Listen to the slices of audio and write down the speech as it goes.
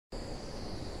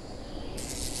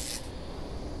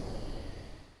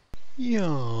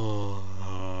Yawn.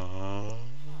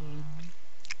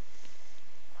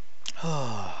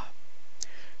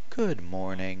 Good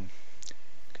morning.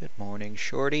 Good morning,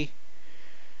 Shorty.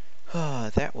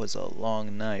 That was a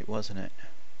long night, wasn't it?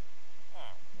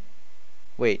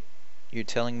 Wait, you're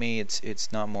telling me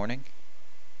it's not morning?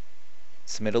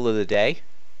 It's the middle of the day?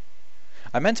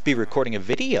 I meant to be recording a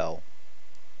video.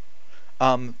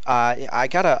 I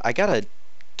gotta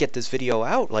get this video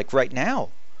out, like, right now.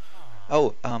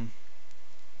 Oh,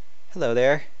 hello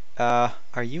there.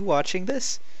 Are you watching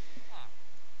this?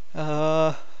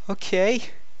 Okay.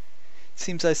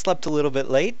 Seems I slept a little bit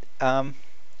late.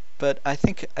 But I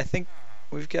think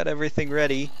we've got everything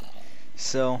ready.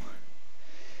 So,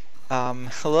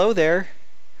 hello there.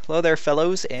 Hello there,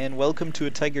 fellows, and welcome to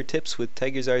a Tiger Tips with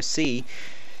Tigers RC.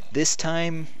 This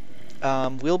time,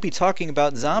 we'll be talking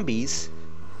about zombies.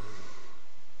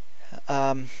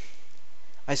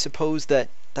 I suppose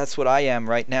that's what I am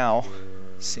right now,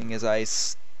 seeing as I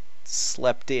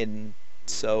slept in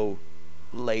so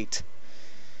late.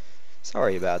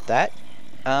 Sorry about that.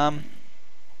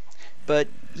 But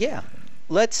yeah,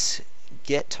 let's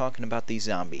get talking about these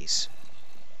zombies.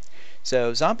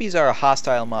 So zombies are a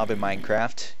hostile mob in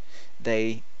Minecraft.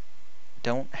 They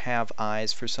don't have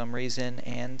eyes for some reason,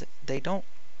 and they don't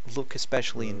look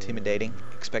especially intimidating,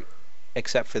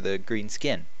 except for the green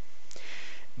skin.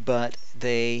 But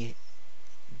they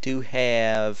do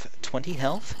have 20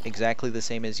 health, exactly the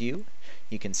same as you.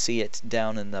 You can see it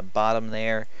down in the bottom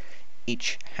there.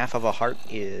 Each half of a heart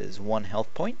is 1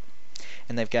 health point.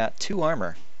 And they've got 2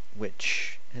 armor,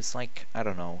 which is like, I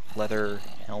don't know, leather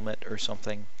helmet or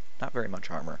something. Not very much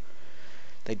armor.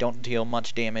 They don't deal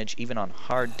much damage, even on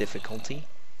hard difficulty.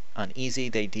 On easy,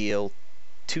 they deal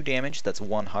 2 damage, that's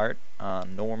 1 heart.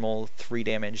 On normal, 3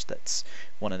 damage, that's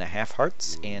 1.5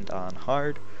 hearts. And on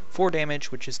hard, 4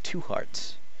 damage, which is 2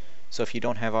 hearts. So if you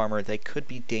don't have armor, they could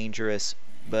be dangerous,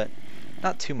 but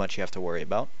not too much you have to worry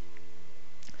about.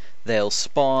 They'll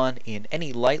spawn in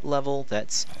any light level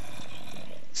that's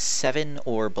 7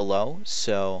 or below,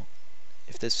 so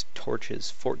if this torch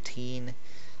is 14,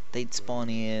 they'd spawn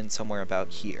in somewhere about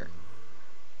here.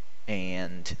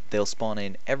 And they'll spawn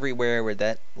in everywhere where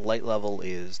that light level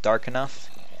is dark enough.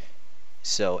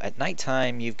 So at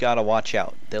nighttime, you've got to watch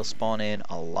out. They'll spawn in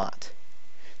a lot.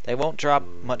 They won't drop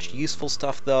much useful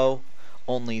stuff though,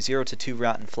 only 0 to 2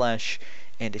 rotten flesh.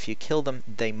 And if you kill them,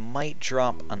 they might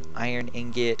drop an iron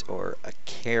ingot or a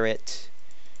carrot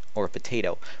or a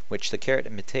potato, which the carrot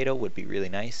and potato would be really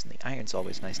nice, and the iron's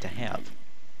always nice to have.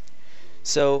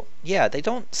 So, yeah, they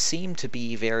don't seem to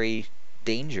be very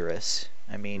dangerous.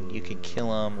 I mean, you can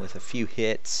kill them with a few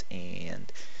hits,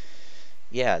 and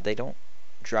yeah, they don't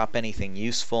drop anything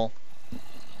useful.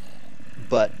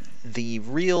 But the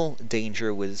real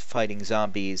danger with fighting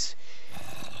zombies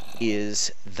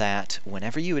is that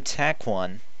whenever you attack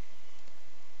one,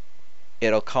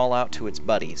 it'll call out to its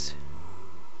buddies.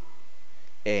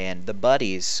 And the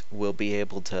buddies will be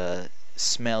able to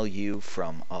smell you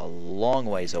from a long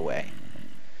ways away.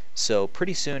 So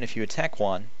pretty soon if you attack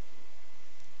one,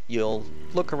 you'll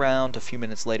look around a few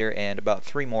minutes later and about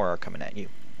 3 more are coming at you.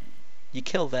 You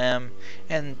kill them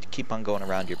and keep on going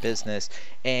around your business,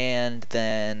 and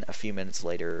then a few minutes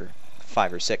later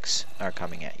 5 or 6 are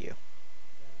coming at you.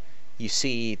 You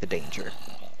see the danger.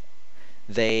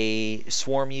 They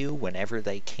swarm you whenever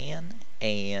they can,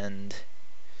 and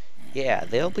yeah,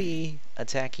 they'll be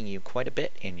attacking you quite a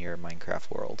bit in your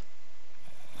Minecraft world.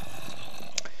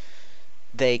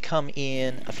 They come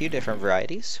in a few different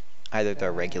varieties. Either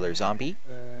the regular zombie,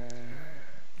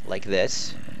 like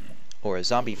this, or a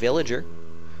zombie villager,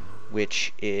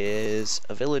 which is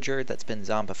a villager that's been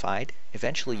zombified.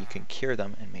 Eventually you can cure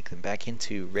them and make them back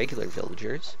into regular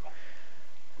villagers.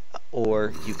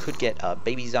 Or you could get a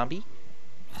baby zombie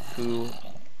who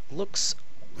looks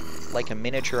like a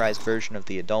miniaturized version of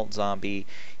the adult zombie.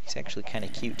 He's actually kind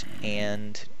of cute,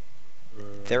 and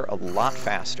they're a lot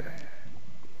faster.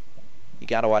 You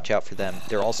gotta watch out for them.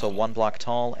 They're also 1 block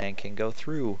tall and can go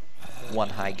through 1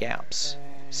 high gaps,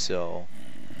 so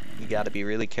you gotta be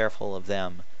really careful of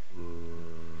them.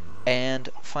 And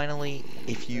finally,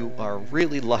 if you are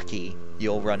really lucky,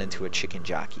 you'll run into a chicken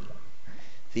jockey.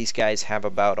 These guys have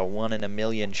about a 1 in a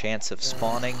million chance of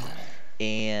spawning,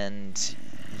 and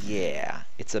yeah,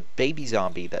 it's a baby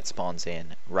zombie that spawns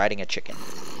in riding a chicken.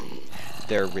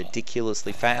 They're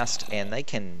ridiculously fast, and they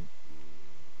can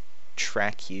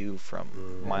track you from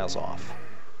miles off.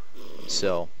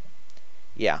 So,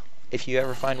 yeah, if you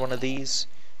ever find one of these,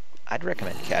 I'd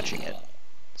recommend catching it,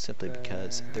 simply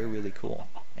because they're really cool,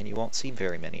 and you won't see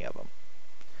very many of them.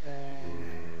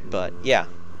 But yeah,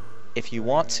 if you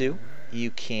want to,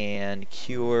 you can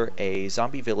cure a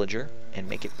zombie villager and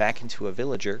make it back into a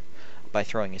villager by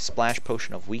throwing a splash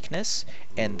potion of weakness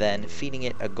and then feeding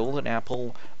it a golden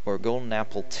apple or golden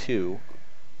apple 2.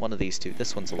 One of these two.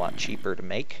 This one's a lot cheaper to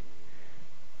make.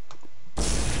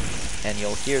 And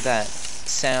you'll hear that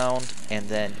sound, and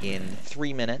then in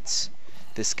 3 minutes,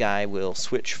 this guy will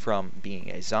switch from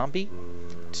being a zombie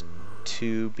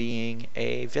to being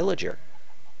a villager.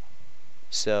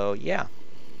 So, yeah.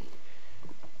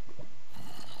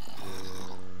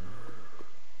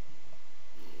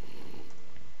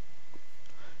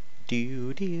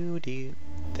 Do do do.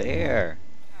 There.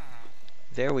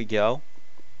 There we go.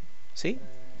 See?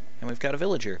 And we've got a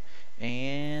villager.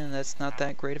 And that's not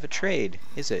that great of a trade,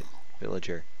 is it,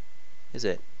 villager? Is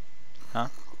it? Huh?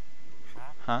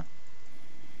 Huh?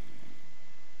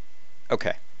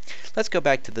 Okay. Let's go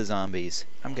back to the zombies.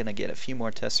 I'm gonna get a few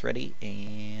more tests ready,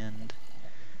 and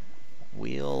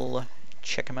we'll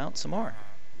check them out some more.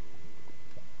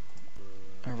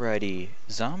 Alrighty.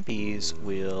 Zombies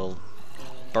will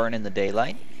burn in the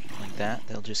daylight, like that.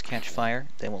 They'll just catch fire.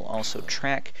 They will also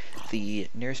track the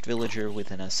nearest villager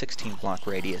within a 16-block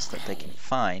radius that they can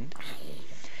find,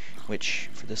 which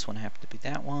for this one happened to be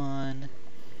that one.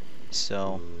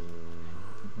 So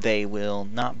they will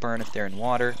not burn if they're in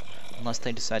water. Unless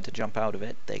they decide to jump out of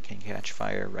it, they can catch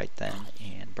fire right then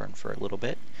and burn for a little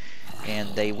bit.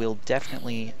 And they will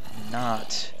definitely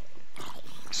not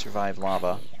survive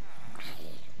lava.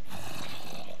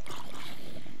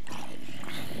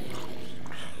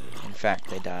 In fact,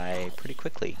 they die pretty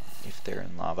quickly if they're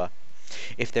in lava.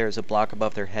 If there is a block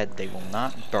above their head, they will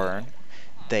not burn.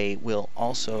 They will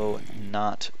also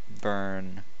not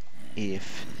burn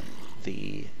if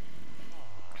the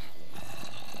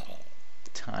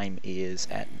time is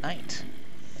at night.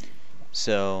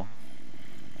 So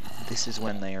this is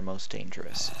when they are most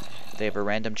dangerous. They have a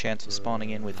random chance of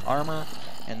spawning in with armor,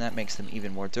 and that makes them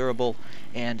even more durable,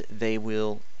 and they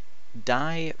will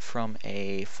die from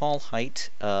a fall height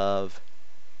of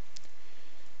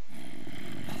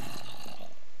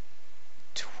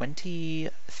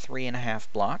 23.5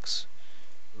 blocks,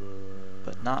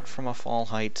 but not from a fall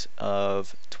height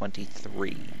of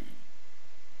 23.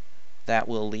 That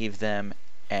will leave them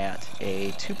at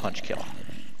a 2-punch kill,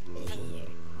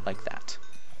 like that.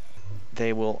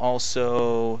 They will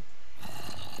also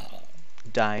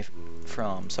die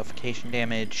from suffocation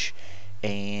damage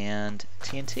and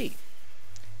TNT,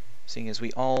 seeing as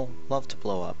we all love to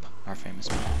blow up our famous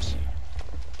mobs.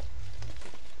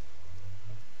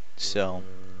 So,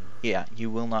 yeah, you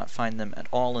will not find them at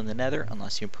all in the Nether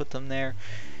unless you put them there,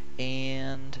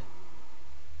 and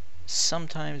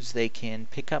sometimes they can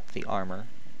pick up the armor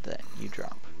that you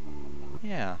drop.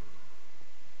 Yeah.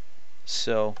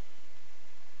 So,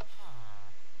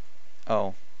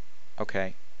 oh,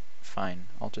 okay, fine.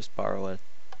 I'll just borrow a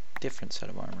different set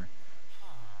of armor.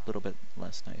 A little bit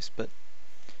less nice, but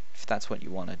if that's what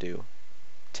you want to do,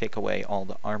 take away all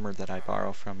the armor that I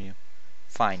borrow from you,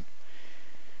 fine.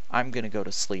 I'm gonna go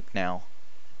to sleep now.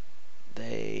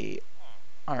 They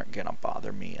aren't gonna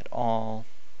bother me at all,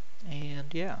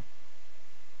 and yeah.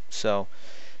 So,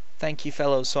 thank you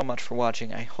fellows so much for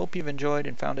watching. I hope you've enjoyed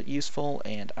and found it useful,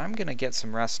 and I'm gonna get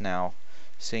some rest now,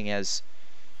 seeing as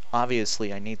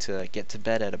obviously I need to get to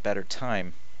bed at a better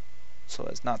time, so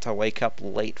as not to wake up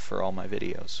late for all my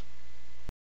videos.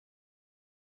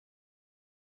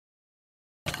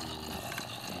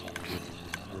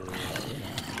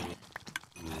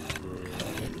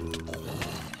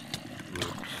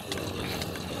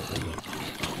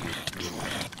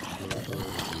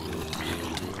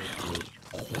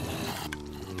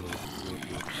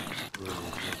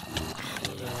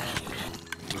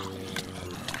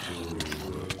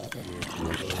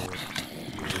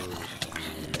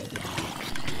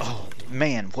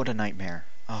 Man, what a nightmare.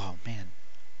 Oh, man.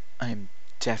 I'm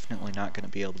definitely not going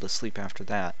to be able to sleep after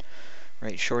that.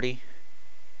 Right, Shorty?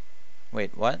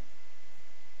 Wait, what?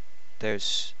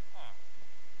 There's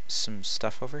some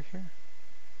stuff over here?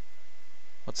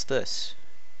 What's this?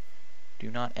 Do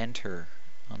not enter.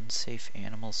 Unsafe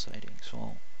animal sightings.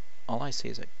 Well, all I see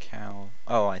is a cow.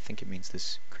 Oh, I think it means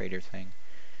this crater thing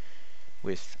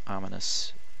with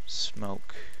ominous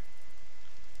smoke.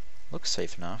 Looks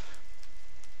safe enough.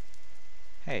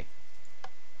 Hey,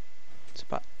 it's a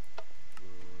bot.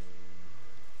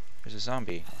 There's a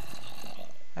zombie.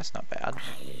 That's not bad.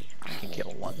 I can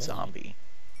kill one zombie.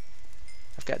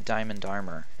 I've got diamond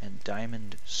armor and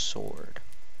diamond sword.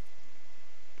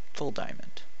 Full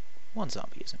diamond. One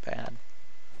zombie isn't bad.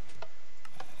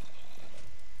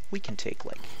 We can take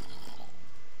like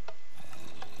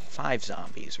 5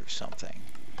 zombies or something.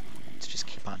 Let's just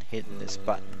keep on hitting this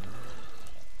button.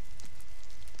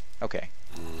 Okay,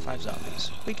 5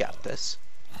 zombies. We got this.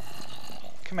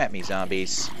 Come at me,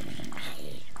 zombies.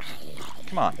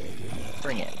 Come on,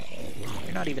 bring it.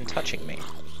 You're not even touching me.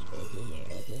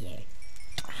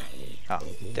 Oh,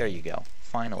 there you go.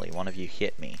 Finally, one of you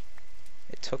hit me.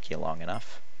 It took you long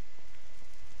enough.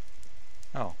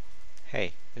 Oh,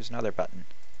 hey, there's another button.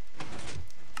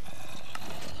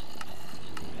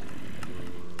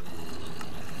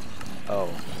 Oh.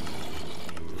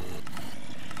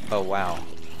 Oh, wow.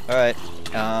 Alright,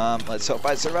 let's hope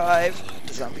I survive.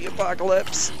 Zombie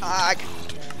apocalypse. Ah!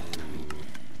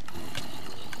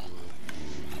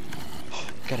 Oh,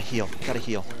 gotta heal, gotta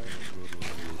heal.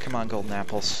 Come on, golden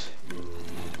apples.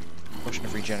 Potion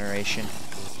of regeneration.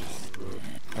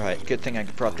 Alright, good thing I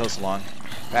brought those along.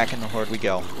 Back in the horde we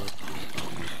go.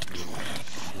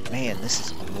 Man, this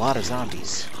is a lot of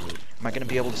zombies. Am I gonna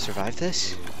be able to survive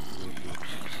this?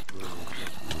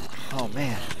 Oh,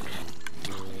 man.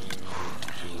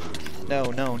 No,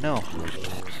 no, no.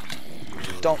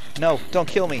 Don't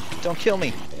kill me. Don't kill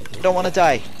me. I don't want to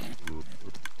die.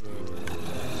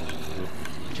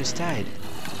 I just died.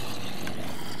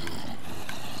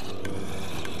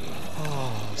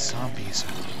 Oh, zombies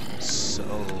are so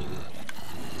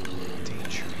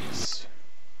dangerous.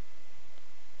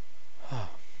 Oh.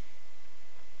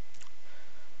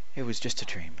 It was just a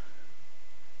dream.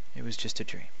 It was just a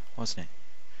dream, wasn't it?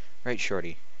 Right,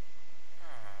 Shorty?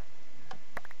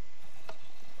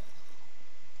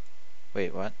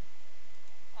 Wait, what?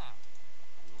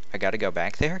 I gotta go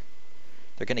back there?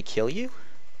 They're gonna kill you?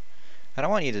 I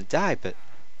don't want you to die, but...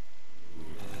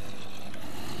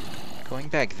 Going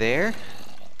back there?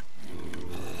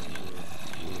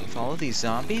 With all of these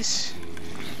zombies?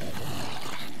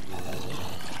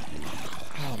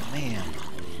 Oh, man.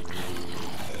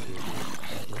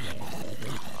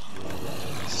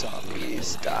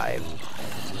 Zombies, die.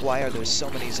 Why are there so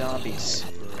many zombies?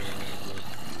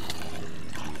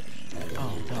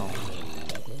 Oh, no.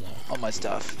 All my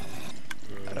stuff.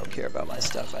 I don't care about my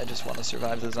stuff. I just want to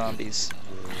survive the zombies.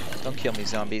 Don't kill me,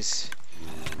 zombies.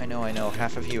 I know,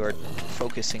 half of you are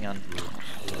focusing on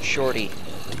Shorty,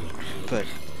 but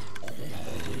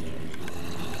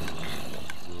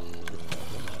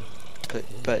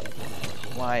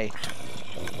why?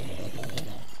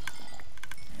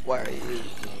 Why are you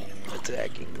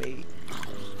attacking me?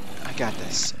 I got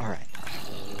this. Alright.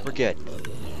 We're good.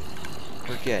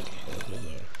 We're good.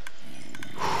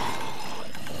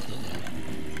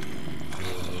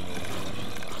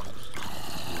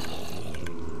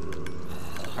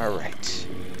 Alright.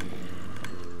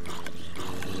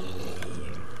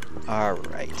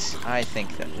 Alright. I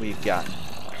think that we've gotten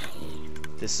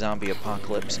this zombie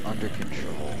apocalypse under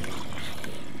control.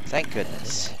 Thank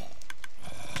goodness.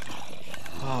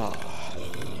 Oh.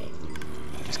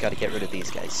 Just gotta get rid of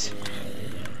these guys.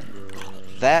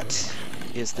 That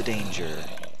is the danger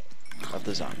of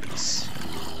the zombies.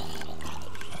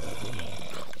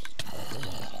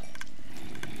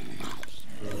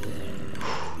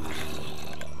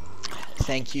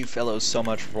 Thank you fellows so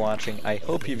much for watching. I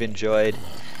hope you've enjoyed.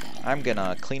 I'm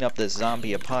gonna clean up this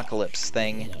zombie apocalypse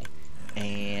thing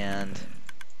and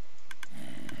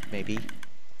maybe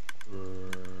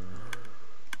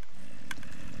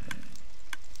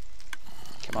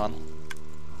come on.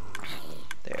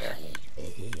 There.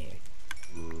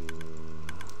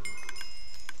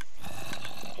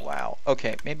 Wow.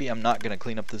 Okay, maybe I'm not gonna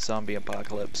clean up the zombie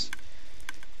apocalypse.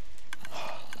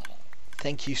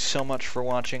 Thank you so much for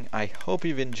watching. I hope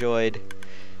you've enjoyed.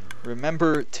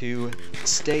 Remember to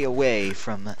stay away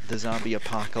from the zombie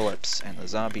apocalypse and the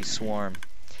zombie swarm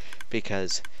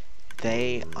because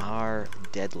they are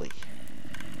deadly.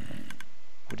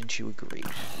 Wouldn't you agree?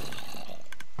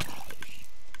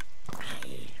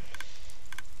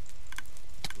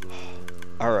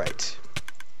 Alright.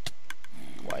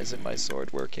 Why isn't my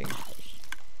sword working?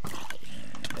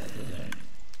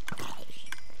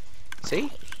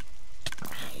 See?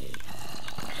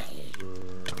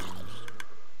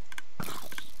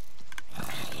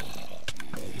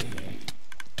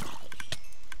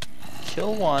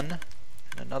 Kill one,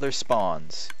 and another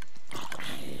spawns.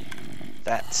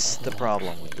 That's the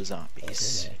problem with the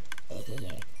zombies.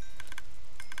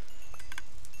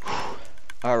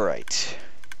 Alright.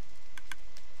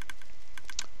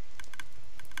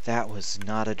 That was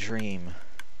not a dream.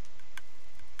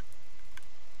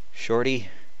 Shorty?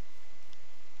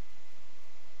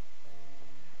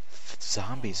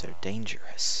 Zombies are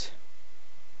dangerous.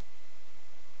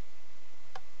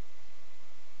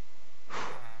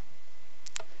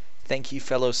 Thank you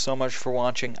fellows so much for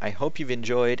watching. I hope you've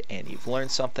enjoyed and you've learned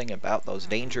something about those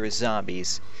dangerous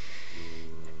zombies.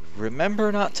 Remember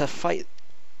not to fight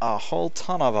a whole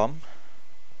ton of them.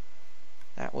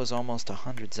 That was almost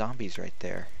 100 zombies right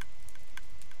there.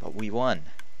 But we won.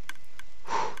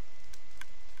 Whew.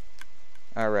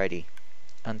 Alrighty.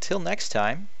 Until next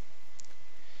time,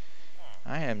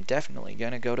 I am definitely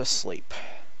gonna go to sleep.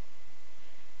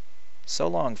 So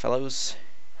long, fellows,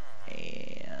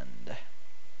 and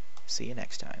see you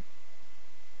next time.